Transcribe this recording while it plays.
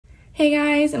Hey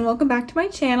guys, and welcome back to my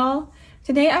channel.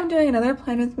 Today I'm doing another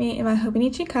plan with me and my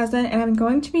Hobonichi cousin, and I'm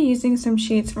going to be using some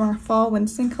sheets from our fall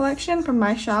Winston collection from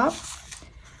my shop.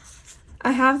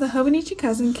 I have the Hobonichi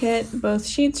cousin kit, both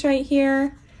sheets right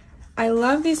here. I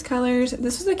love these colors.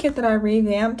 This was a kit that I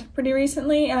revamped pretty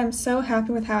recently, and I'm so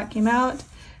happy with how it came out.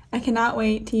 I cannot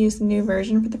wait to use the new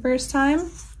version for the first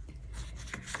time.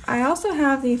 I also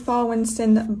have the fall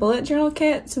Winston bullet journal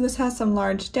kit, so this has some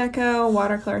large deco,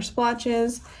 watercolor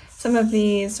splotches, some of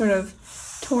these sort of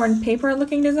torn paper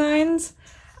looking designs.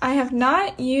 I have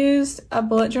not used a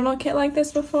bullet journal kit like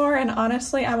this before, and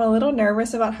honestly I'm a little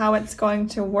nervous about how it's going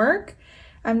to work.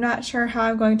 I'm not sure how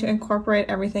I'm going to incorporate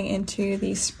everything into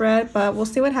the spread, but we'll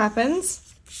see what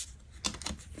happens.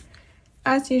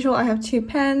 As usual, I have two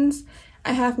pens.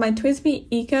 I have my TWSBI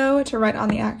Eco to write on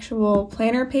the actual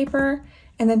planner paper,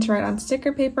 and then to write on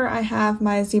sticker paper I have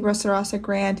my Zebra Sarasa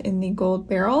Grand in the gold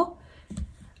barrel.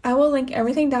 I will link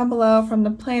everything down below, from the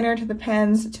planner to the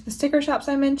pens to the sticker shops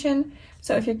I mentioned,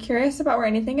 so if you're curious about where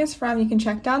anything is from, you can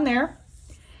check down there.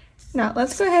 Now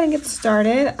let's go ahead and get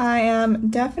started. I am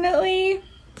definitely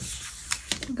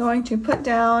going to put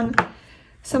down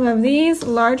some of these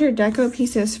larger deco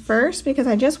pieces first, because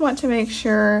I just want to make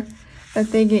sure that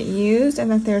they get used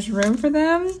and that there's room for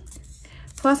them.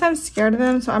 Plus I'm scared of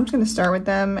them, so I'm just going to start with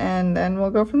them and then we'll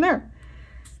go from there.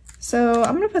 So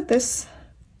I'm going to put this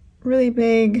really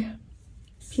big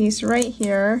piece right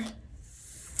here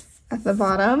at the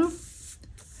bottom.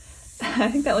 I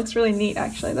think that looks really neat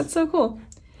actually. That's so cool.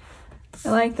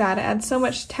 I like that. It adds so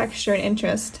much texture and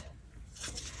interest.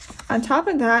 On top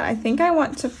of that, I think I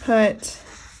want to put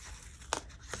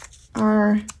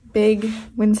our big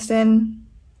Winston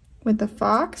with the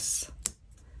fox.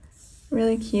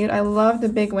 Really cute. I love the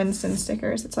big Winston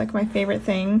stickers. It's like my favorite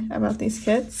thing about these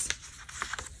kits.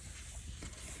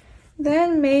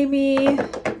 Then maybe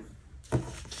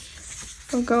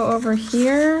we'll go over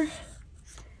here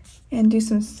and do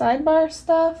some sidebar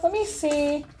stuff. Let me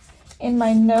see in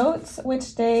my notes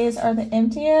which days are the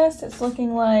emptiest. It's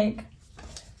looking like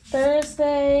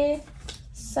Thursday,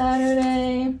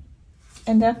 Saturday,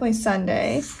 and definitely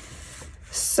Sunday.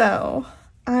 So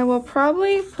I will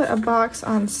probably put a box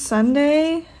on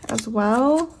Sunday as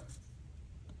well.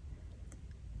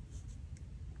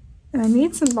 And I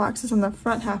need some boxes on the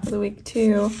front half of the week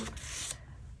too.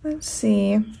 Let's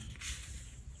see.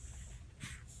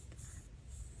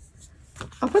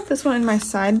 I'll put this one in my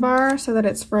sidebar so that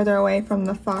it's further away from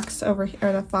the fox over here,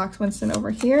 or the fox Winston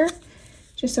over here,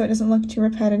 just so it doesn't look too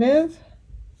repetitive.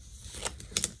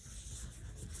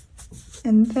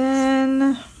 And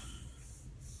then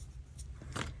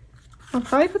I'll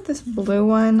probably put this blue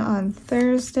one on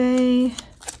Thursday.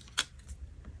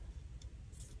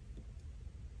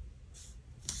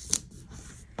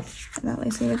 And that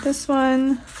leaves me with this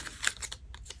one,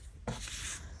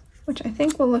 which I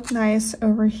think will look nice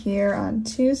over here on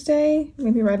Tuesday,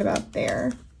 maybe right about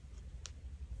there.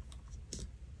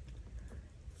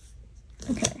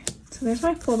 Okay, so there's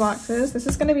my full boxes. This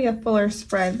is going to be a fuller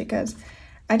spread because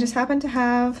I just happen to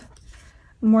have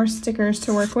more stickers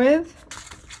to work with.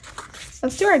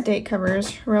 Let's do our date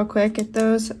covers real quick, get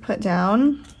those put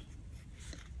down.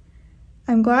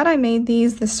 I'm glad I made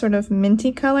these this sort of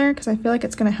minty color because I feel like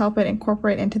it's going to help it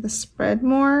incorporate into the spread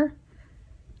more.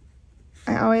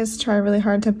 I always try really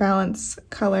hard to balance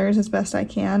colors as best I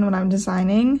can when I'm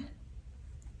designing.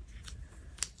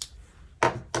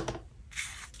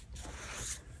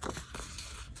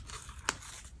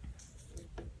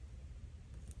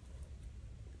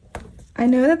 I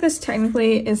know that this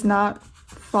technically is not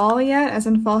fall yet, as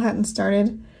in fall hadn't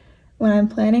started when I'm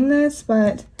planning this,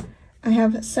 but I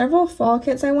have several fall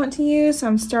kits I want to use, so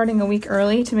I'm starting a week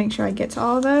early to make sure I get to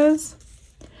all of those.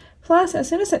 Plus, as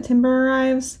soon as September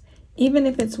arrives, even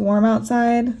if it's warm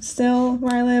outside still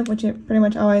where I live, which it pretty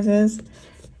much always is,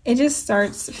 it just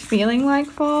starts feeling like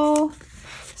fall.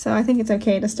 So I think it's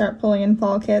okay to start pulling in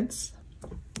fall kits.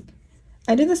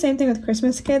 I do the same thing with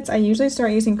Christmas kits. I usually start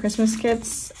using Christmas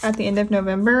kits at the end of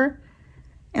November,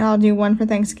 and I'll do one for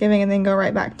Thanksgiving and then go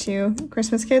right back to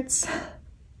Christmas kits.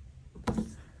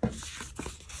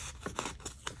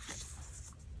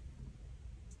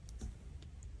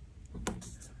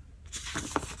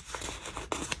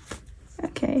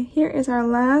 Okay, here is our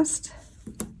last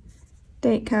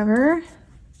date cover.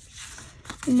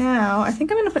 Now, I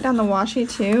think I'm going to put down the washi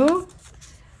too.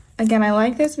 Again, I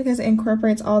like this because it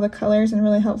incorporates all the colors and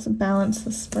really helps balance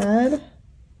the spread.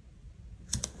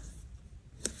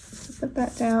 So put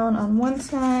that down on one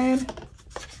side,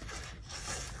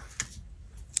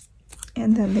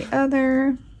 and then the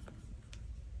other.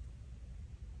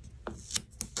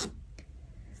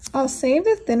 I'll save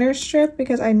the thinner strip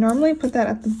because I normally put that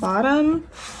at the bottom,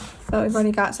 but we've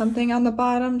already got something on the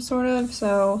bottom, sort of,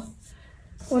 so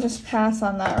we'll just pass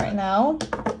on that right now.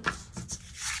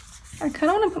 I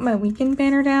kind of want to put my weekend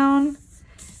banner down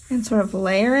and sort of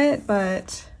layer it,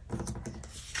 but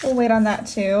we'll wait on that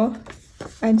too.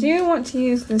 I do want to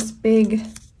use this big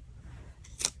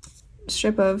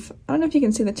strip of, I don't know if you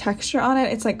can see the texture on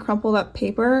it, it's like crumpled up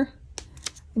paper.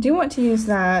 I do want to use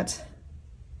that.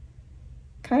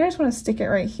 Kind of just want to stick it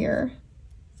right here.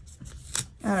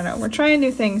 I don't know, we're trying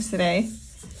new things today.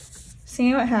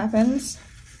 Seeing what happens.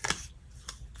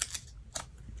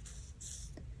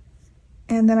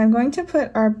 And then I'm going to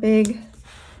put our big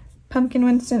pumpkin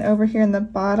Winston over here in the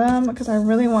bottom because I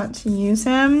really want to use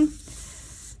him.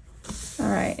 All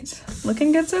right,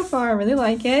 looking good so far, I really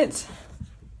like it.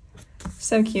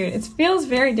 So cute. It feels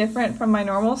very different from my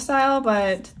normal style,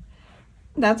 but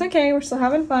that's okay, we're still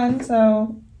having fun,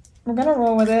 so we're gonna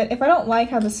roll with it. If I don't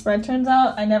like how the spread turns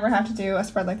out, I never have to do a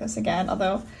spread like this again,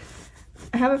 although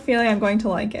I have a feeling I'm going to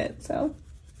like it, so.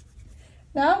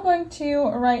 Now I'm going to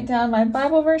write down my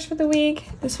Bible verse for the week.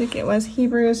 This week it was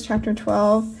Hebrews chapter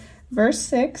 12, verse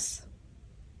 6.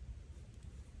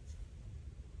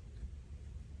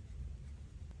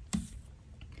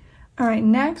 All right,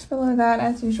 next below that,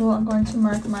 as usual, I'm going to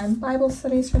mark my Bible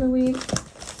studies for the week.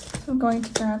 So I'm going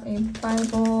to grab a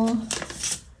Bible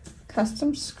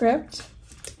custom script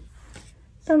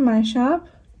from my shop.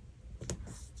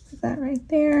 Put that right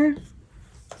there.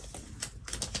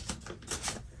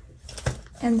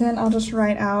 And then I'll just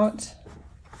write out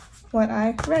what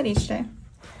I read each day.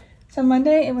 So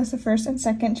Monday, it was the first and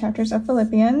second chapters of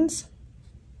Philippians.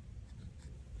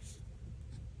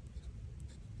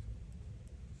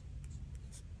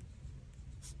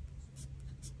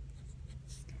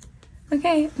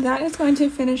 Okay, that is going to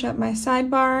finish up my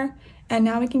sidebar, and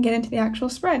now we can get into the actual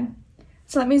spread.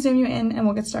 So let me zoom you in and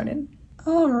we'll get started.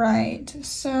 All right,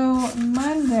 so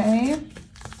Monday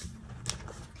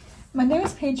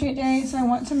was Patriot Day, so I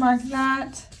want to mark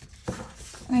that.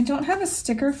 And I don't have a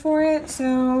sticker for it,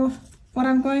 so what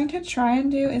I'm going to try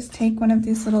and do is take one of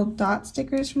these little dot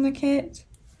stickers from the kit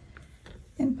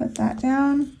and put that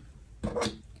down.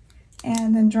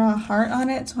 And then draw a heart on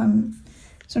it, so I'm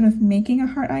sort of making a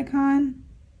heart icon.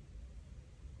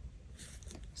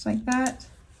 Just like that.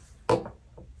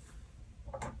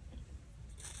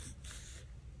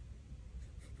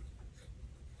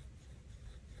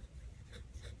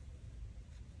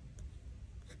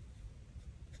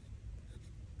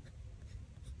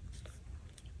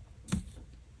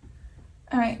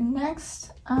 All right,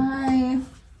 next I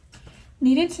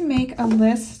needed to make a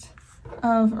list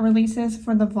of releases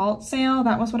for the vault sale.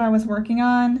 That was what I was working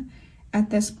on at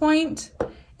this point.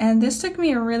 And this took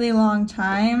me a really long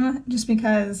time just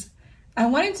because I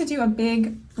wanted to do a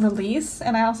big release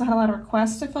and I also had a lot of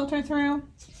requests to filter through.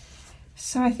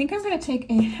 So I think I'm gonna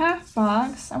take a half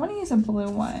box. I wanna use a blue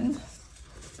one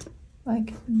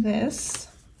like this.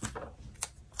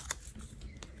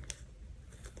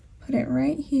 Put it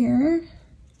right here.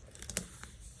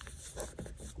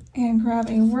 And grab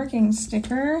a working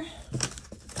sticker.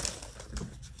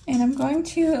 And I'm going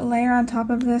to layer on top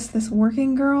of this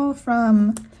working girl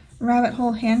from Rabbit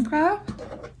Hole Handcraft.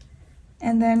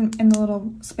 And then in the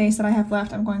little space that I have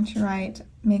left, I'm going to write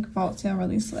make vault sale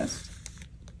release list.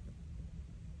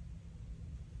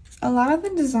 A lot of the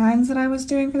designs that I was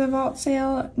doing for the vault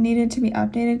sale needed to be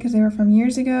updated because they were from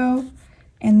years ago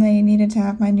and they needed to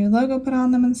have my new logo put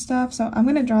on them and stuff. So I'm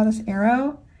gonna draw this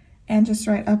arrow and just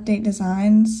write update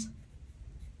designs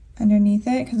underneath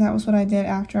it because that was what I did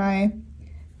after I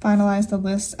finalized the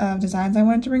list of designs I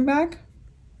wanted to bring back.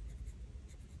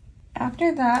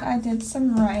 After that, I did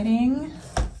some writing.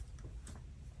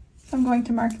 So I'm going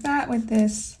to mark that with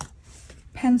this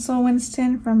pencil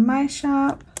Winston from my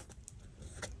shop.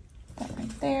 That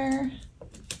right there.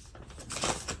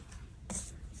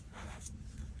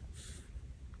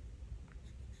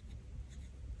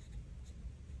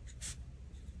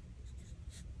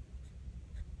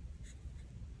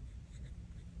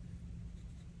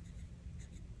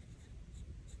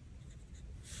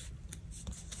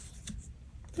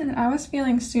 And I was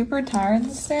feeling super tired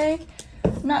this day.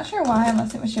 I'm not sure why,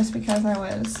 unless it was just because I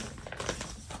was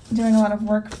doing a lot of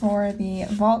work for the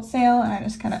vault sale and I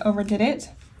just kind of overdid it.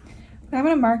 But I'm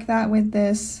going to mark that with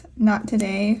this Not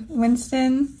Today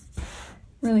Winston.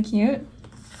 Really cute.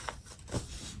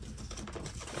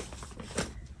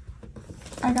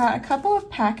 I got a couple of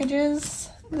packages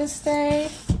this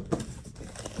day,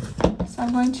 so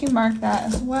I'm going to mark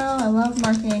that as well. I love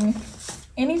marking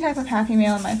any type of Happy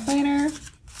Mail in my planner.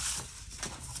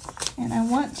 And I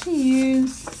want to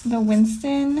use the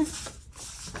Winston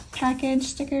package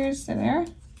stickers. They're there.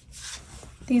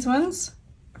 These ones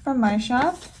from my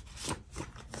shop.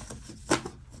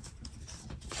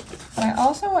 But I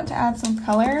also want to add some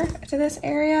color to this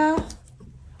area.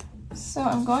 So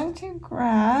I'm going to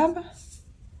grab,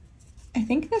 I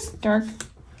think, this dark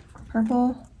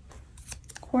purple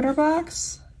quarter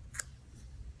box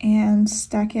and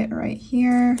stack it right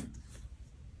here.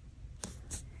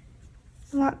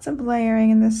 Lots of layering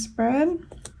in this spread.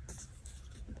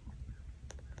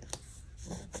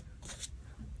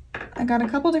 I got a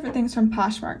couple different things from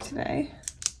Poshmark today.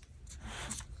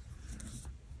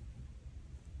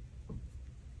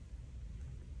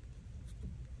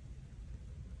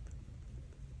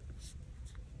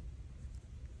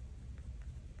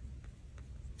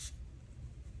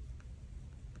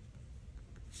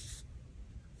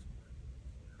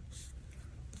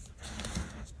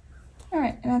 All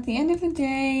right, and at the end of the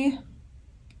day,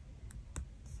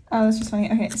 oh, this was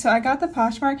funny. Okay, so I got the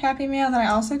Poshmark Happy Mail, then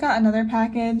I also got another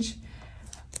package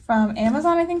from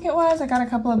Amazon, I think it was. I got a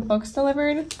couple of books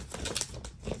delivered,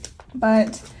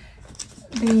 but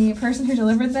the person who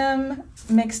delivered them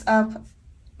mixed up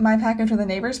my package with a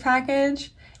neighbor's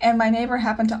package, and my neighbor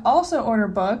happened to also order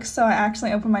books, so I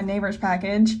actually opened my neighbor's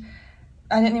package.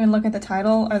 I didn't even look at the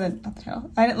title, or not the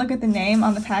title. I didn't look at the name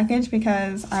on the package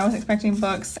because I was expecting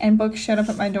books, and books showed up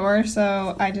at my door,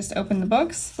 so I just opened the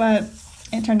books, but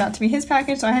it turned out to be his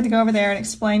package, so I had to go over there and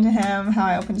explain to him how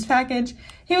I opened his package.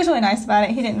 He was really nice about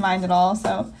it. He didn't mind at all,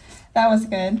 so that was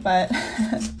good, but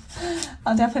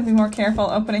I'll definitely be more careful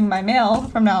opening my mail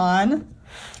from now on.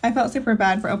 I felt super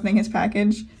bad for opening his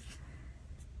package.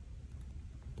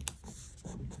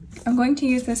 I'm going to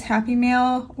use this Happy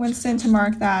Mail Winston to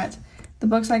mark that the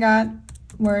books I got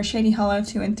were Shady Hollow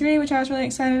 2 and 3, which I was really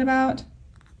excited about.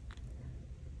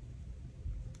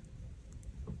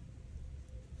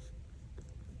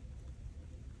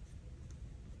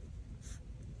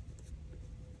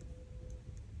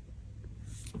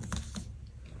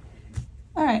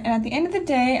 All right, and at the end of the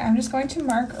day, I'm just going to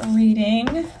mark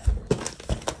reading.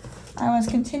 I was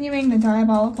continuing the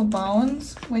Diabolical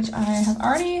Bones, which I have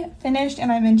already finished,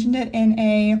 and I mentioned it in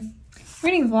a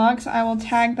reading vlog, so I will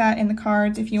tag that in the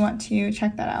cards if you want to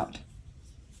check that out.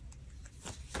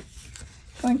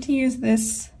 I'm going to use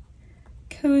this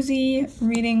Cozy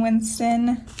Reading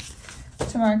Winston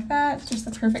to mark that. It's just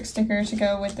the perfect sticker to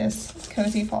go with this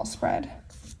cozy fall spread.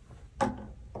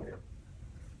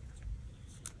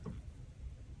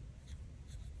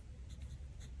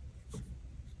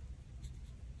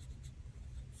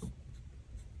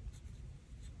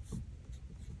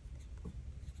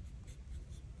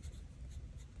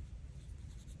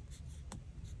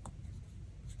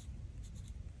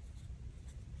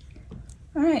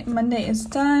 All right, Monday is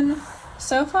done.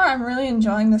 So far, I'm really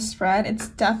enjoying this spread. It's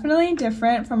definitely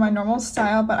different from my normal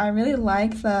style, but I really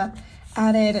like the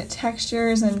added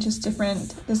textures and just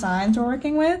different designs we're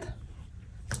working with.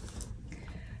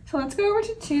 So let's go over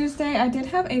to Tuesday. I did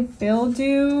have a bill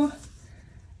due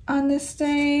on this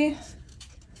day.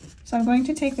 So I'm going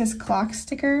to take this clock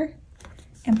sticker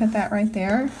and put that right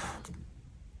there.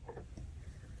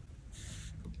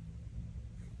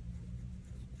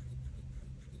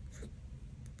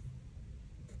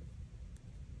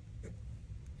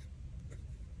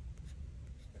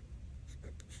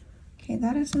 Okay,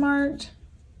 that is marked.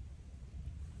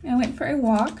 I went for a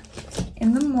walk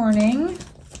in the morning.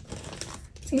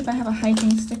 See if I have a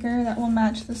hiking sticker that will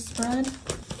match the spread.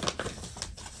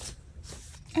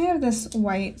 I have this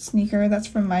white sneaker that's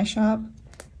from my shop.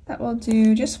 That will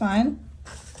do just fine.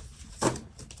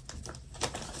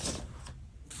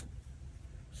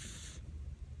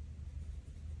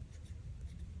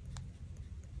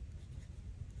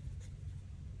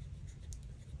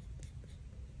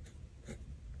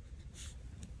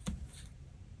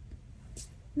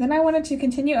 Then I wanted to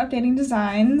continue updating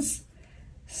designs,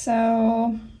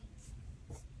 so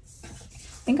I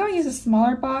think I'll use a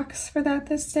smaller box for that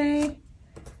this day.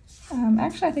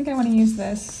 Actually, I think I want to use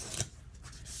this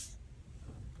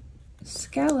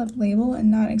scallop label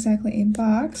and not exactly a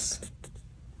box.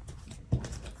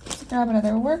 Let's grab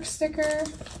another work sticker.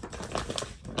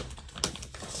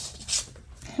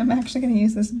 I'm actually going to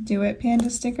use this Do It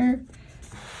Panda sticker.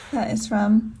 That is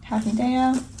from Happy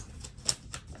Dea.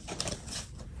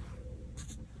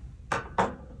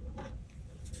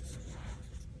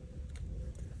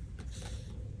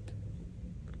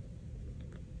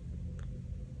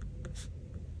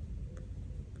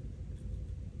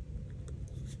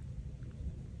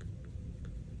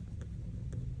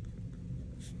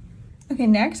 Okay,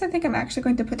 next I think I'm actually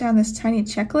going to put down this tiny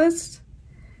checklist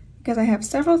because I have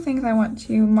several things I want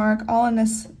to mark all in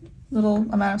this little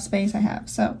amount of space I have.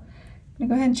 So I'm gonna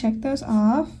go ahead and check those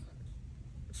off.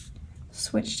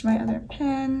 switch to my other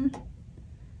pen.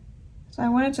 So I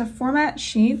wanted to format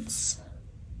sheets.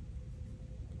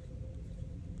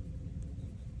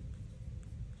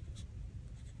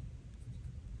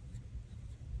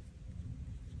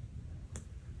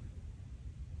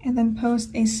 And then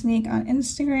post a sneak on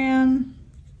Instagram.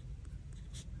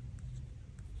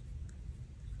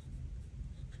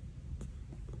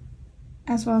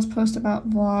 As well as post about a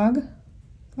vlog,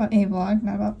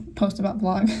 not about post about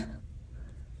vlog.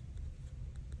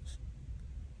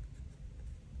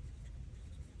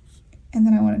 And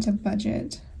then I wanted to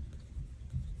budget.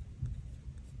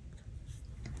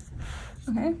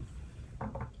 Okay.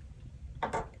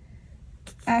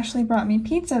 Ashley brought me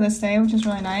pizza this day, which is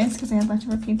really nice because I had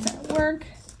leftover pizza at work.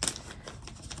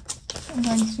 I'm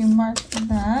going to mark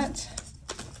that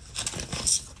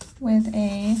with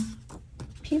a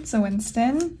pizza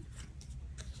Winston.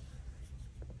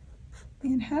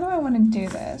 And how do I want to do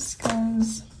this?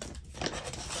 Because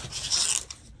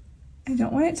I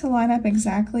don't want it to line up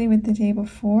exactly with the day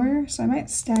before, so I might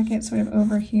stack it sort of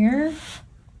over here.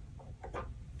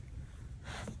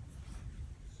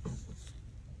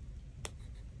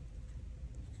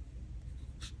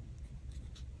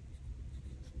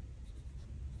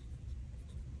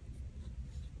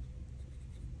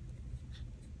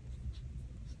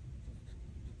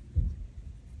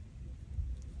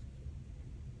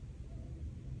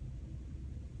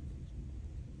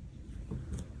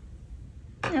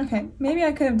 Okay, maybe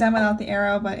I could have done without the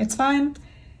arrow, but it's fine.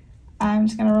 I'm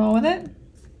just gonna roll with it.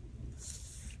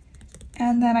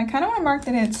 And then I kind of want to mark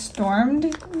that it stormed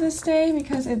this day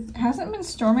because it hasn't been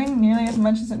storming nearly as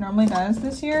much as it normally does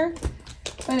this year.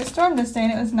 But it stormed this day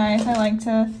and it was nice. I like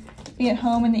to be at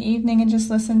home in the evening and just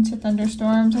listen to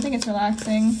thunderstorms. I think it's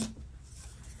relaxing.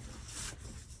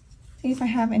 See if I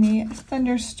have any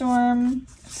thunderstorm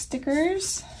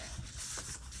stickers.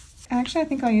 Actually, I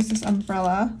think I'll use this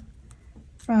umbrella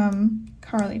from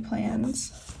Carly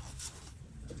Plans.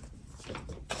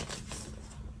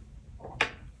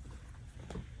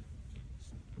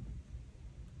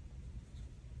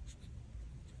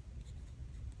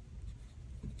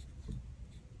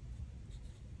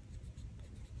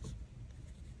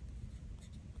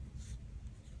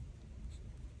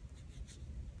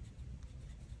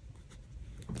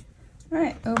 All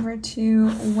right, over to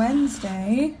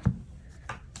Wednesday.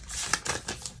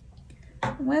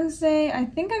 Wednesday, I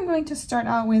think I'm going to start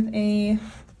out with a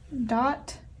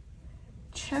dot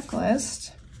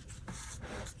checklist.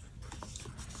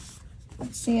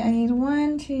 Let's see, I need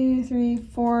 1, 2, 3,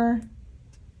 4,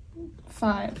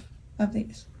 5 of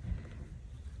these.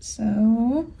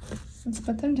 So let's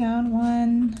put them down.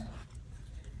 1,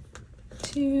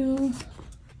 2,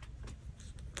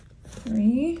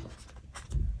 3,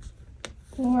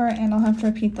 4, and I'll have to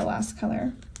repeat the last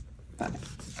color.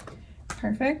 5.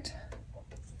 Perfect.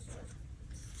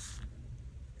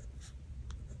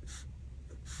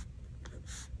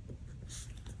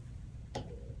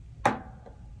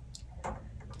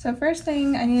 So first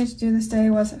thing I needed to do this day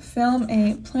was film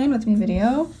a plan with me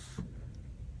video.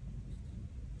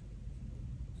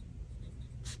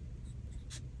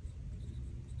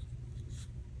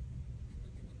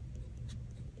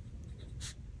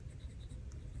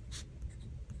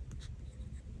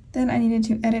 Then I needed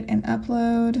to edit and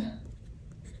upload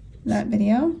that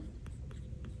video.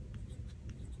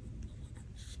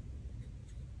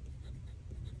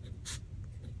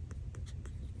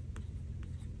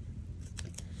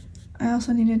 I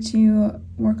also needed to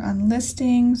work on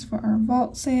listings for our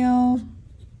vault sale,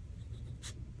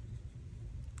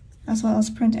 as well as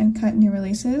print and cut new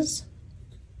releases.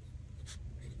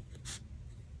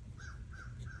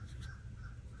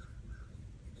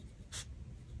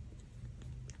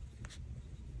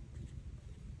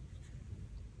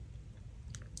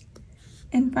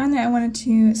 And finally, I wanted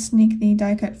to sneak the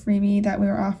die cut freebie that we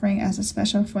were offering as a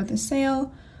special for the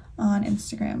sale on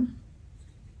Instagram.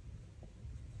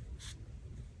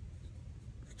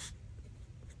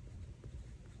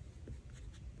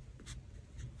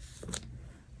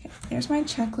 There's my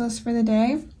checklist for the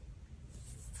day.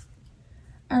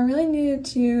 I really needed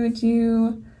to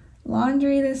do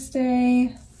laundry this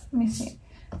day. Let me see.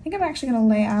 I think I'm actually going to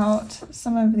lay out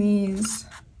some of these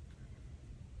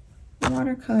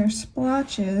watercolor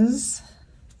splotches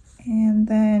and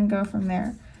then go from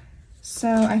there. So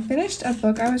I finished a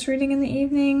book I was reading in the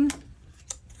evening.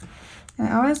 And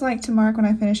I always like to mark when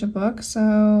I finish a book,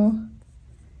 so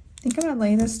I think I'm going to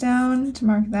lay this down to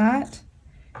mark that.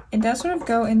 It does sort of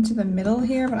go into the middle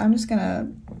here, but I'm just gonna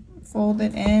fold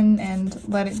it in and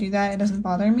let it do that. It doesn't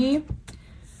bother me.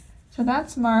 So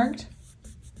that's marked.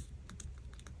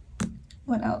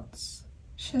 What else?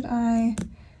 Should I?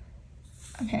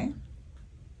 Okay.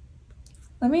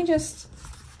 Let me just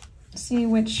see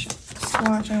which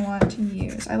swatch I want to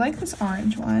use. I like this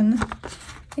orange one.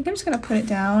 I think I'm just gonna put it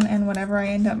down, and whatever I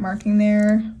end up marking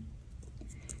there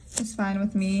is fine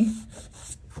with me.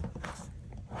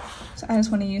 So I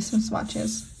just want to use some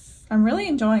swatches. I'm really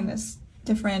enjoying this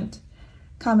different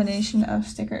combination of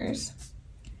stickers.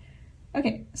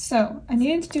 Okay, so I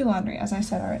needed to do laundry, as I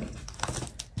said already.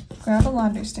 Grab a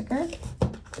laundry sticker.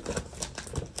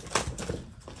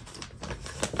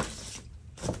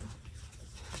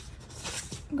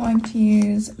 I'm going to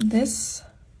use this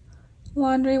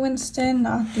laundry Winston,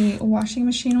 not the washing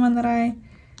machine one that I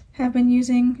have been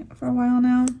using for a while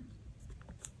now.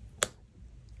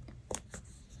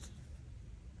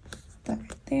 Put that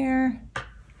right there.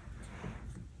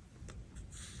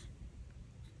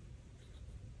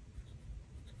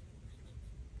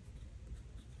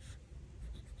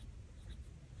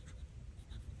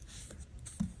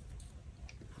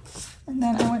 And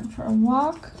then I went for a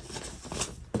walk.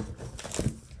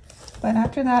 But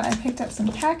after that, I picked up some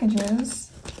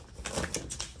packages.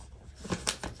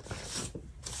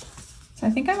 So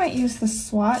I think I might use the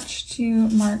swatch to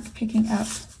mark picking up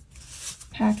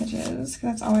packages, because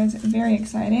that's always very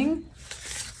exciting.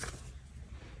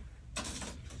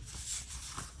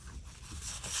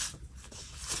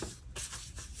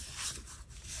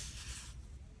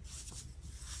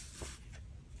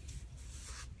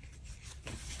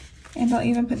 And I'll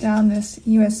even put down this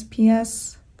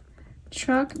USPS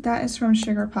truck. That is from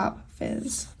Sugar Pop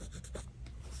Fizz.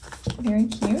 Very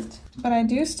cute. But I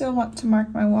do still want to mark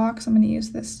my walk, so I'm going to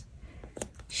use this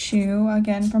shoe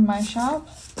again from my shop.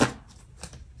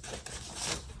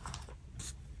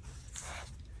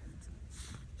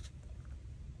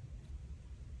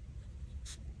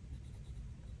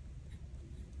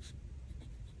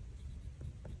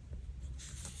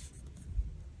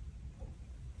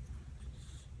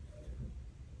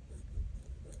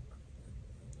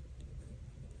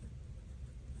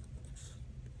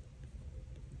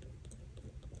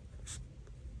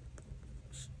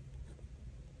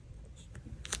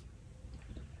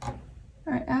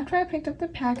 Alright, after I picked up the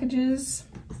packages,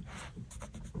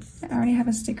 I already have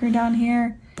a sticker down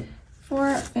here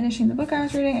for finishing the book I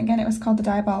was reading. Again, it was called The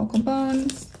Diabolical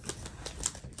Bones.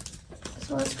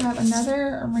 So let's grab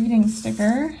another reading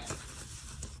sticker.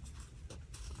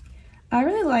 I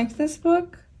really liked this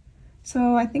book,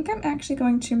 so I think I'm actually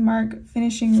going to mark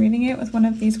finishing reading it with one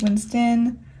of these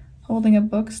Winston holding a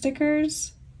book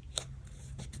stickers.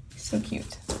 So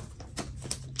cute.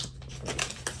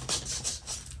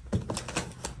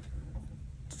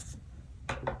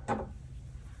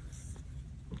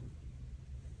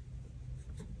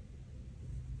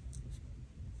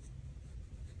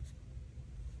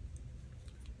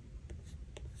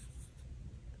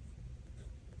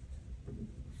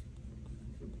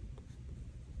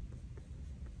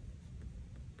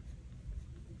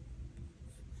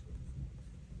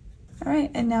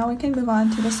 Alright, and now we can move on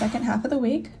to the second half of the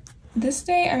week. This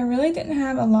day I really didn't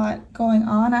have a lot going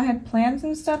on. I had plans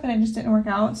and stuff and it just didn't work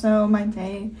out, so my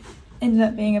day ended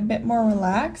up being a bit more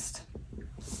relaxed.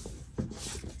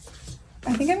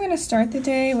 I think I'm going to start the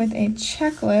day with a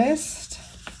checklist.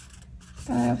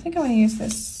 I think I want to use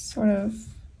this sort of,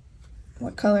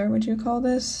 what color would you call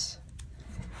this?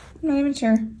 I'm not even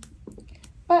sure.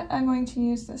 But I'm going to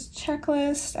use this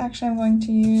checklist. Actually, I'm going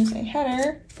to use a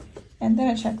header and then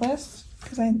a checklist,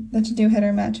 because the to-do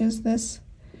header matches this.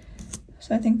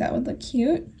 So I think that would look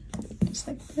cute, just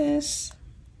like this.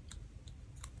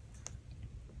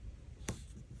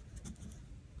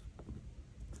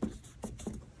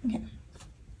 Okay.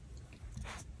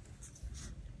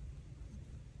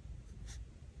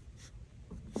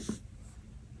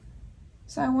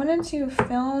 So I wanted to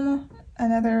film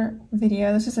another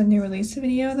video. This is a new release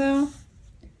video though.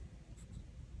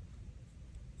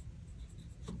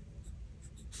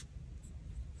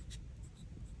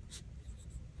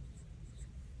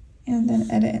 And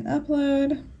then edit and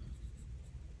upload.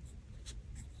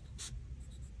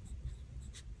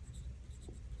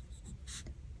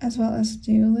 As well as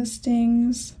do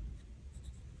listings.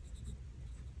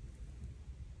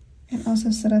 And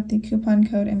also set up the coupon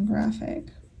code and graphic.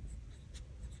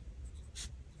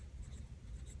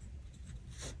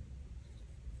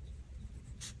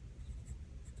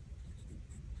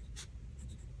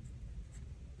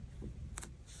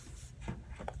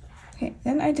 Okay,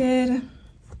 then I did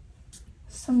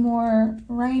some more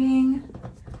writing.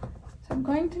 So I'm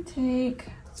going to take,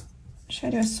 should I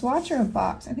do a swatch or a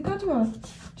box? I think I'll do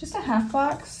just a half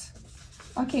box.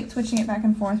 I'll keep switching it back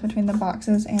and forth between the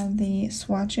boxes and the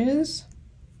swatches.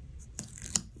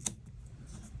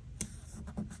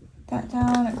 Put that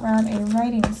down, grab a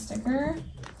writing sticker.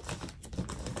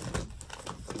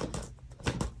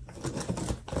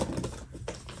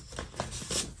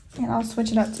 And I'll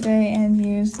switch it up today and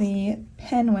use the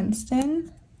pen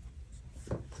Winston.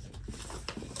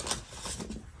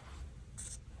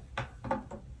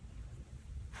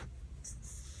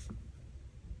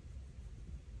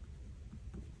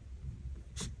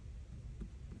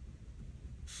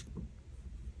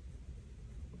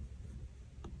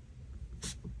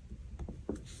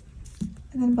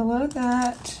 And then below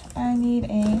that, I need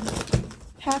a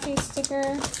happy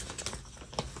sticker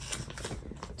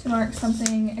to mark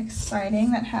something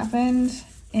exciting that happened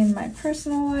in my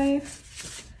personal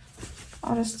life.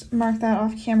 I'll just mark that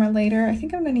off camera later. I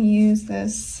think I'm going to use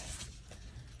this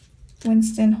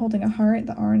Winston holding a heart,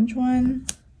 the orange one.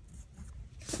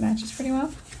 It matches pretty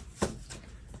well.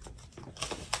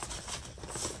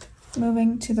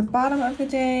 Moving to the bottom of the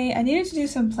day, I needed to do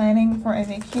some planning for a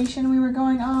vacation we were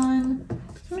going on. So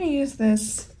I'm going to use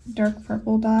this dark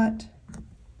purple dot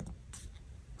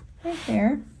right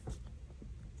there.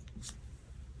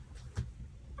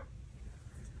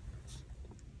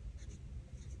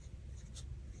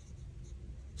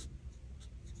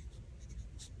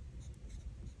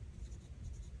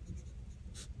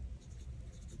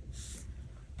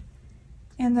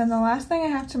 And then the last thing I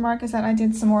have to mark is that I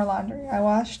did some more laundry. I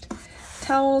washed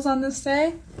towels on this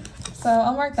day, so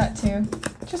I'll mark that too,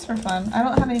 just for fun. I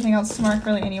don't have anything else to mark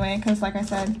really anyway, because like I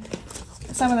said,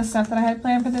 some of the stuff that I had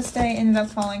planned for this day ended up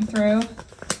falling through.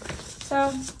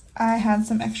 So I had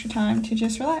some extra time to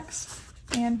just relax.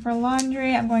 And for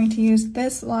laundry, I'm going to use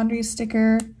this laundry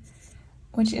sticker,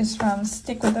 which is from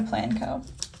Stick with the Plan Co.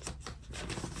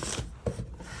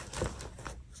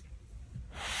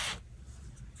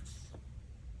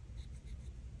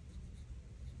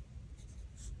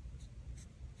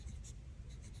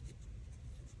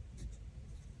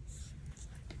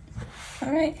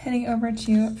 All right, heading over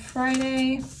to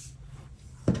Friday.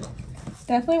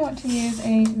 Definitely want to use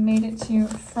a Made It to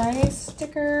Friday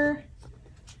sticker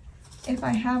if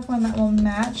I have one that will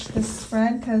match the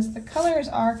spread, because the colors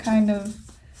are kind of,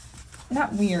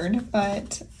 not weird,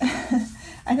 but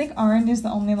I think orange is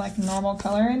the only like normal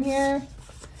color in here.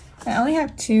 I only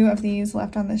have 2 of these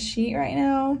left on the sheet right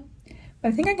now, but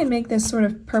I think I can make this sort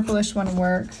of purplish one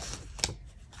work.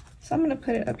 So I'm gonna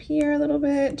put it up here a little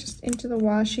bit, just into the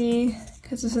washi,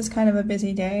 because this is kind of a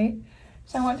busy day.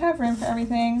 So I want to have room for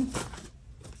everything.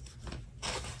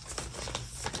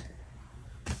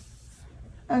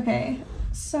 Okay,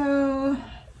 so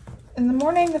in the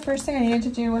morning, the first thing I needed to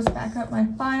do was back up my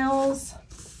files.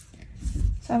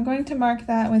 So I'm going to mark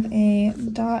that with a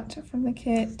dot from the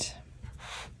kit.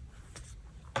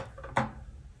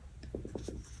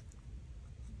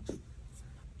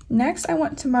 Next, I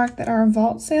want to mark that our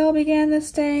vault sale began this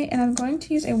day, and I'm going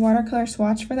to use a watercolor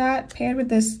swatch for that, paired with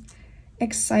this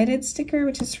Excited sticker,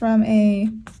 which is from a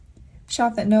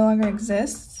shop that no longer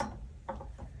exists.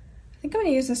 I think I'm going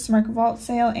to use this to mark vault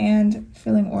sale and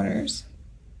filling orders.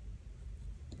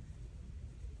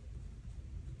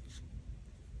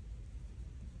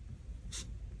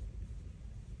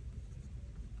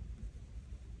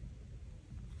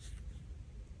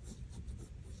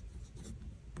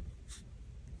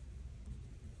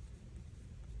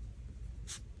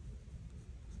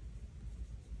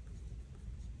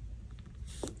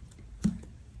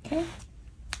 Okay,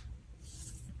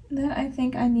 then I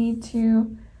think I need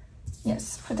to,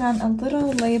 yes, put down a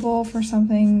little label for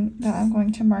something that I'm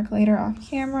going to mark later off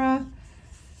camera.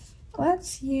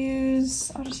 Let's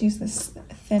use, I'll just use this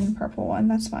thin purple one,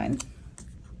 that's fine.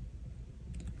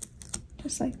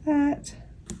 Just like that.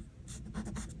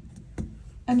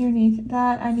 Underneath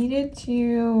that, I needed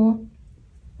to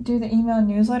do the email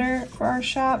newsletter for our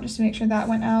shop, just to make sure that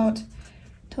went out,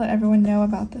 to let everyone know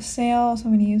about the sale. So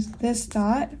I'm going to use this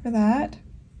dot for that.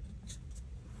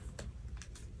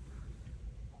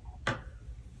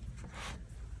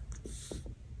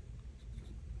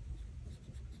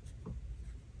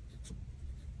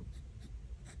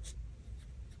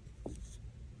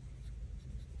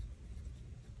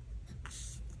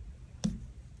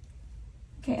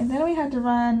 Okay, and then we had to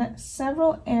run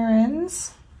several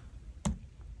errands.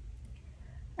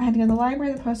 I had to go to the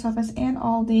library, the post office, and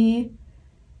Aldi.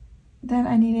 Then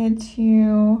I needed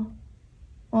to,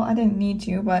 well, I didn't need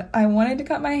to, but I wanted to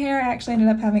cut my hair. I actually ended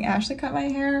up having Ashley cut my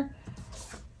hair.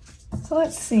 So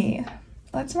let's see.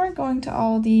 Let's start going to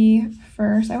Aldi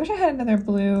first. I wish I had another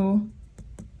blue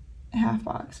half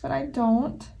box, but I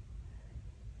don't.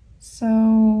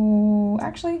 So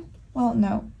actually, well,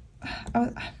 no.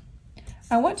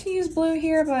 I want to use blue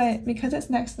here, but because it's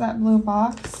next to that blue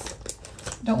box,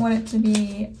 I don't want it to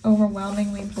be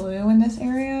overwhelmingly blue in this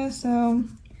area. So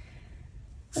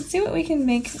let's see what we can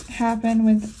make happen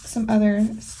with some other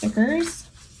stickers.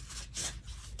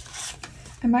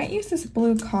 I might use this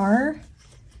blue car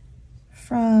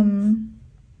from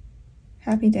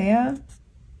Happy Dea.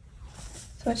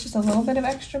 So it's just a little bit of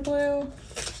extra blue.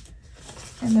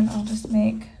 And then I'll just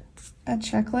make a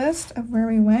checklist of where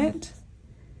we went.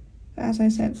 As I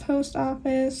said, post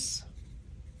office,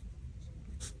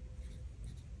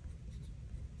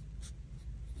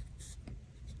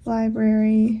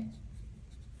 library,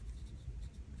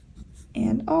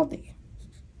 and Aldi.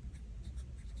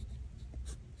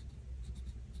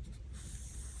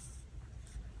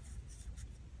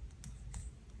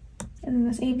 And then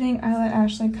this evening I let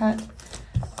Ashley cut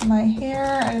my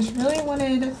hair. I just really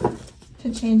wanted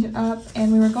to change it up,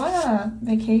 and we were going on a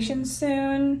vacation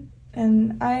soon,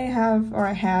 and I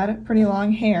had pretty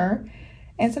long hair,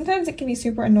 and sometimes it can be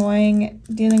super annoying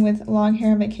dealing with long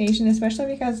hair on vacation, especially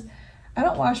because I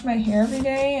don't wash my hair every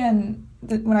day, and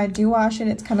when I do wash it,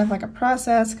 it's kind of like a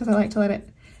process because I like to let it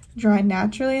dry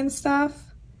naturally and stuff.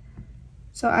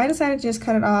 So I decided to just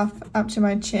cut it off up to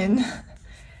my chin.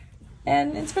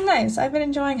 And it's been nice. I've been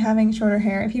enjoying having shorter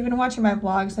hair. If you've been watching my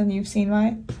vlogs, then you've seen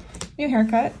my new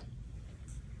haircut.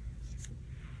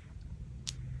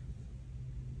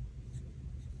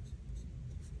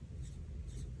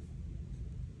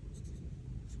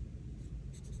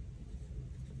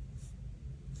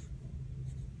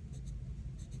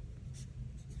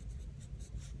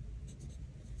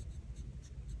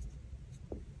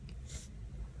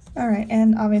 Alright,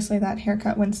 and obviously that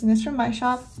haircut Winston is from my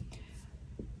shop.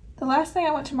 The last thing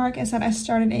I want to mark is that I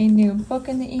started a new book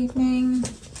in the evening.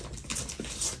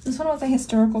 This one was a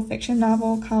historical fiction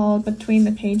novel called Between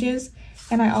the Pages,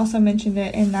 and I also mentioned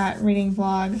it in that reading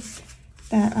vlog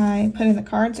that I put in the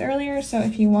cards earlier, so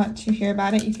if you want to hear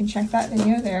about it, you can check that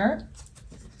video there.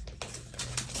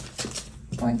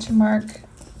 I'm going to mark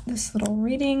this little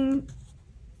reading.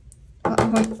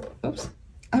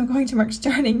 I'm going to mark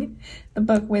starting the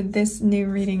book with this new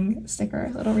reading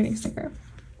sticker, little reading sticker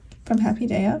from Happy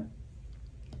Dea.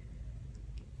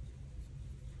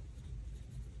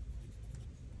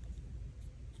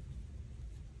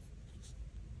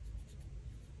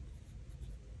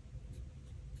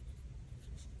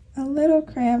 A little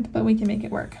cramped, but we can make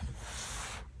it work.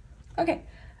 Okay,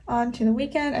 on to the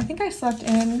weekend. I think I slept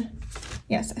in,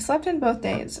 yes, I slept in both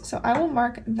days. So I will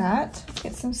mark that,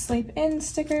 get some sleep in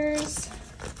stickers.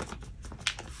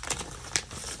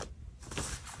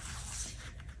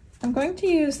 I'm going to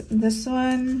use this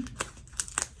one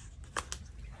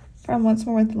from Once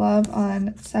More with Love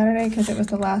on Saturday because it was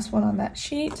the last one on that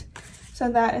sheet.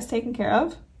 So that is taken care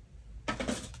of.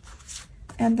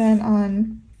 And then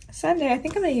on Sunday, I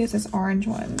think I'm going to use this orange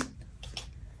one.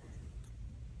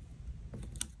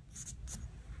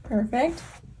 Perfect.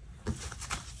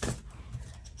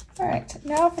 All right,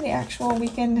 now for the actual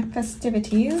weekend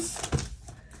festivities.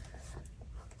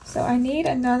 So I need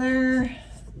another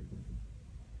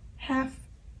half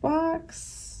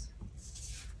box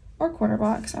or quarter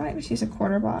box. I might just use a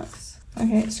quarter box.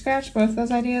 Okay, scratch both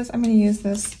those ideas. I'm going to use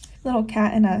this little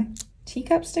cat in a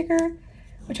teacup sticker,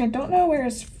 which I don't know where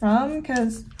it's from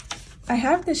because I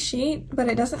have this sheet, but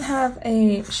it doesn't have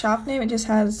a shop name. It just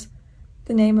has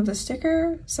the name of the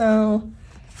sticker. So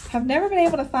I've never been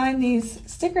able to find these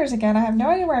stickers again. I have no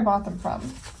idea where I bought them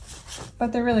from,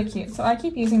 but they're really cute. So I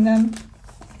keep using them.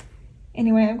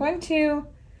 Anyway, I'm going to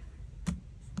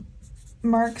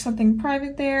mark something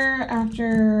private there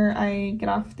after I get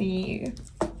off the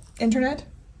internet.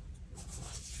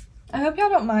 I hope y'all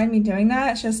don't mind me doing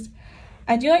that. It's just,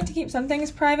 I do like to keep some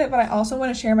things private, but I also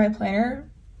want to share my planner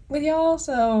with y'all,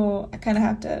 so I kind of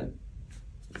have to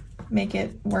make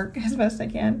it work as best I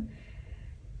can.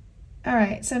 All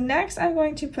right, so next I'm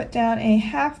going to put down a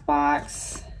half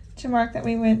box to mark that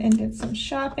we went and did some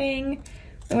shopping.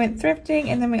 We went thrifting,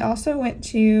 and then we also went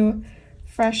to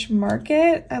Fresh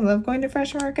Market. I love going to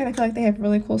Fresh Market. I feel like they have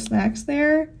really cool snacks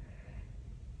there.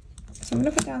 So I'm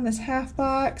gonna put down this half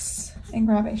box and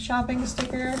grab a shopping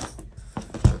sticker.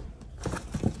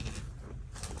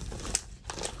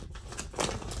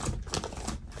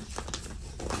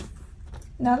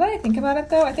 Now that I think about it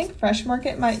though, I think Fresh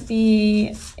Market might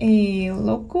be a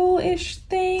local-ish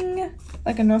thing,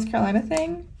 like a North Carolina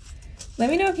thing. Let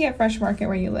me know if you have Fresh Market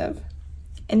where you live.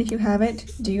 And if you have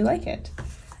it, do you like it?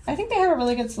 I think they have a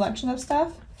really good selection of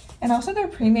stuff. And also their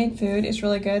pre-made food is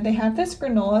really good. They have this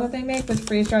granola that they make with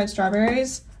freeze-dried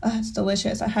strawberries. Oh, it's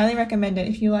delicious. I highly recommend it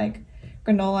if you like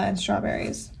granola and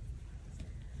strawberries.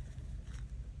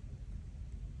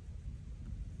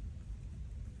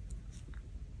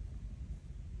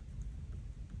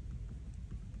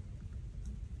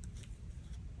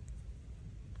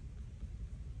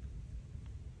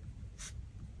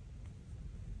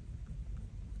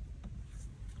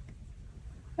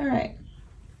 All right,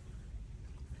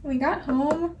 we got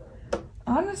home.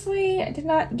 Honestly, I did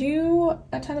not do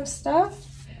a ton of stuff.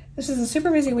 This is a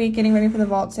super busy week getting ready for the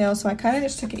vault sale, so I kind of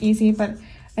just took it easy, but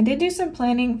I did do some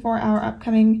planning for our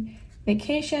upcoming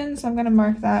vacation, so I'm going to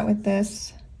mark that with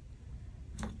this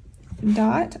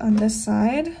dot on this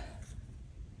side.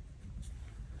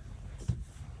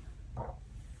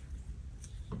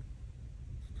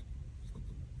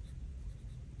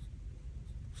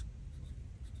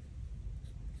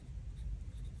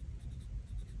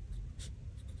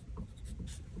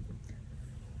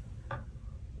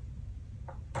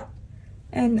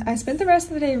 And I spent the rest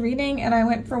of the day reading and I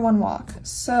went for one walk.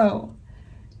 So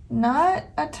not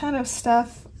a ton of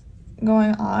stuff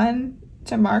going on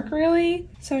to mark really.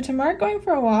 So to mark going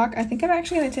for a walk, I think I'm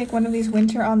actually going to take one of these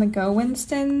winter on the go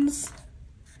Winstons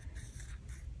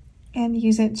and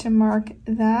use it to mark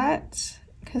that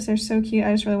because they're so cute.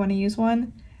 I just really want to use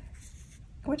one.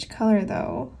 Which color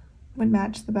though would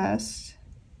match the best?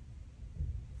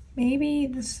 Maybe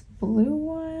this blue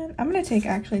one? I'm going to take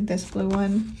actually this blue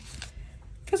one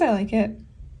because I like it.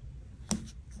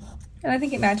 And I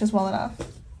think it matches well enough.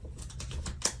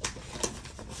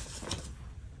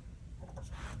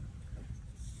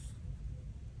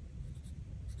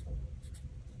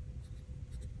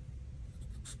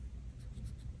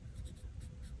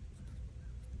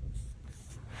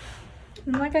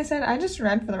 And like I said, I just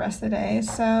read for the rest of the day,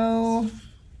 so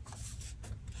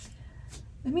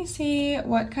let me see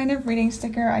what kind of reading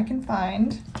sticker I can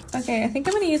find. Okay, I think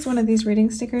I'm going to use one of these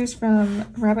reading stickers from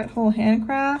Rabbit Hole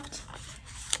Handcraft.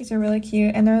 These are really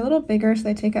cute, and they're a little bigger, so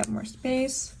they take up more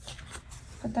space.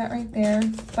 Put that right there.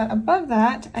 But above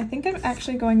that, I think I'm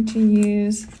actually going to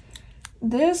use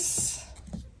this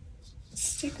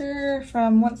sticker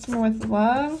from Once More With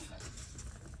Love,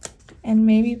 and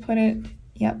maybe put it,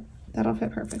 yep, that'll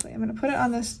fit perfectly. I'm going to put it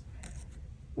on this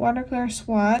watercolor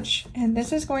swatch, and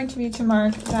this is going to be to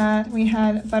mark that we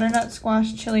had butternut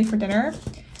squash chili for dinner,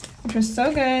 which was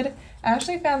so good. I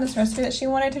actually found this recipe that she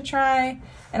wanted to try,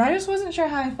 and I just wasn't sure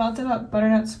how I felt about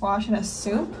butternut squash in a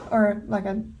soup, or like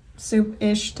a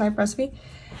soup-ish type recipe,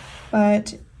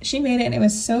 but she made it and it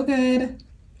was so good.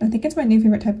 I think it's my new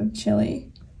favorite type of chili.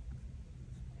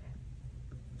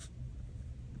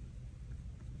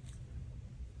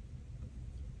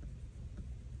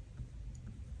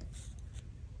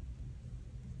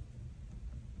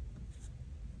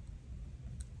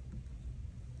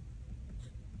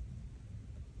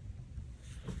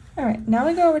 All right, now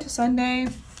we go over to Sunday.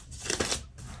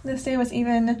 This day was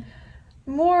even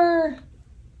more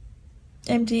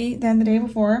empty than the day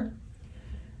before.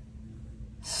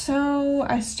 So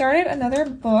I started another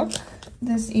book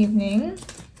this evening.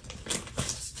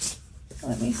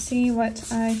 Let me see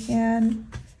what I can...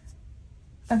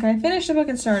 Okay, I finished a book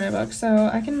and started a book, so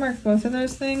I can mark both of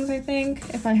those things, I think,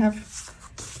 if I have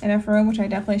enough room, which I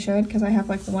definitely should, because I have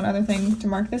like one other thing to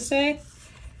mark this day.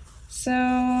 So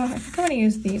I think I'm going to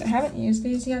use these. I haven't used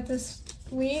these yet this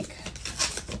week.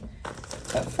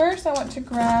 But first I want to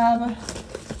grab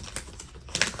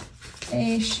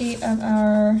a sheet of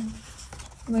our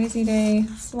Lazy Day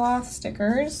Sloth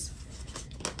stickers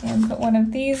and put one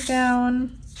of these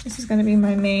down. This is going to be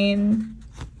my main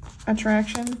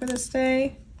attraction for this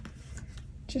day.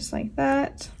 Just like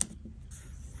that.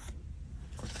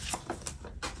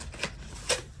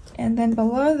 And then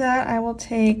below that I will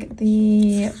take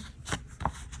the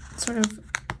sort of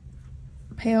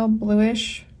pale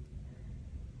bluish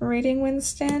Reading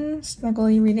Winston,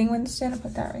 Snuggly Reading Winston. I'll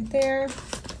put that right there.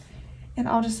 And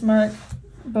I'll just mark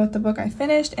both the book I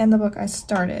finished and the book I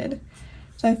started.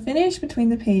 So I finished between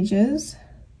the pages.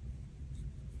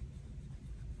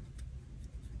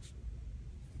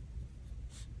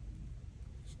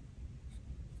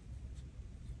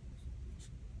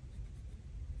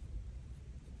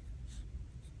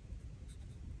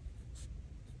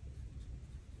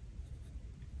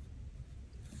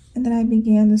 And then I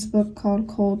began this book called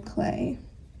Cold Clay.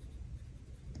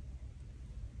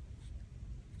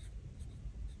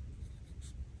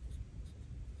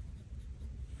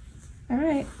 All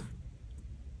right.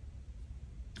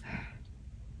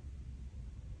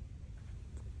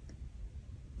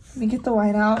 Let me get the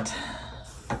white out.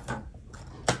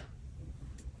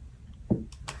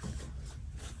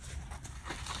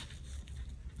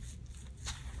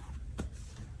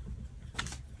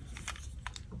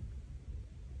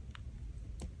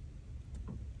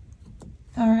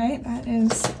 All right, that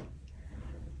is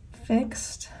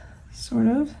fixed, sort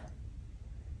of.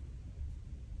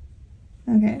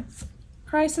 Okay,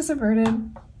 crisis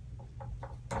averted.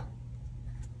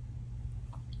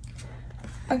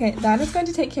 Okay, that is going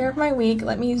to take care of my week.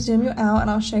 Let me zoom you out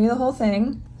and I'll show you the whole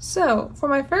thing. So, for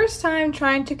my first time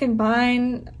trying to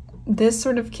combine this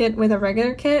sort of kit with a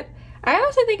regular kit, I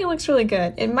honestly think it looks really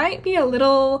good. It might be a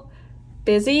little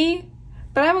busy,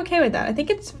 but I'm okay with that. I think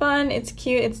it's fun, it's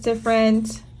cute, it's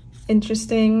different,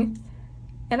 interesting,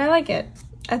 and I like it.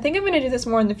 I think I'm going to do this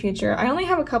more in the future. I only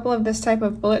have a couple of this type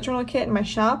of bullet journal kit in my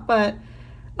shop, but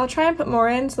I'll try and put more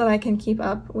in so that I can keep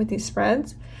up with these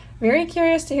spreads. Very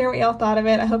curious to hear what y'all thought of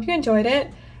it. I hope you enjoyed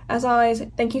it. As always,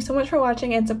 thank you so much for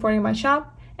watching and supporting my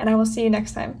shop, and I will see you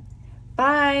next time.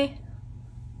 Bye!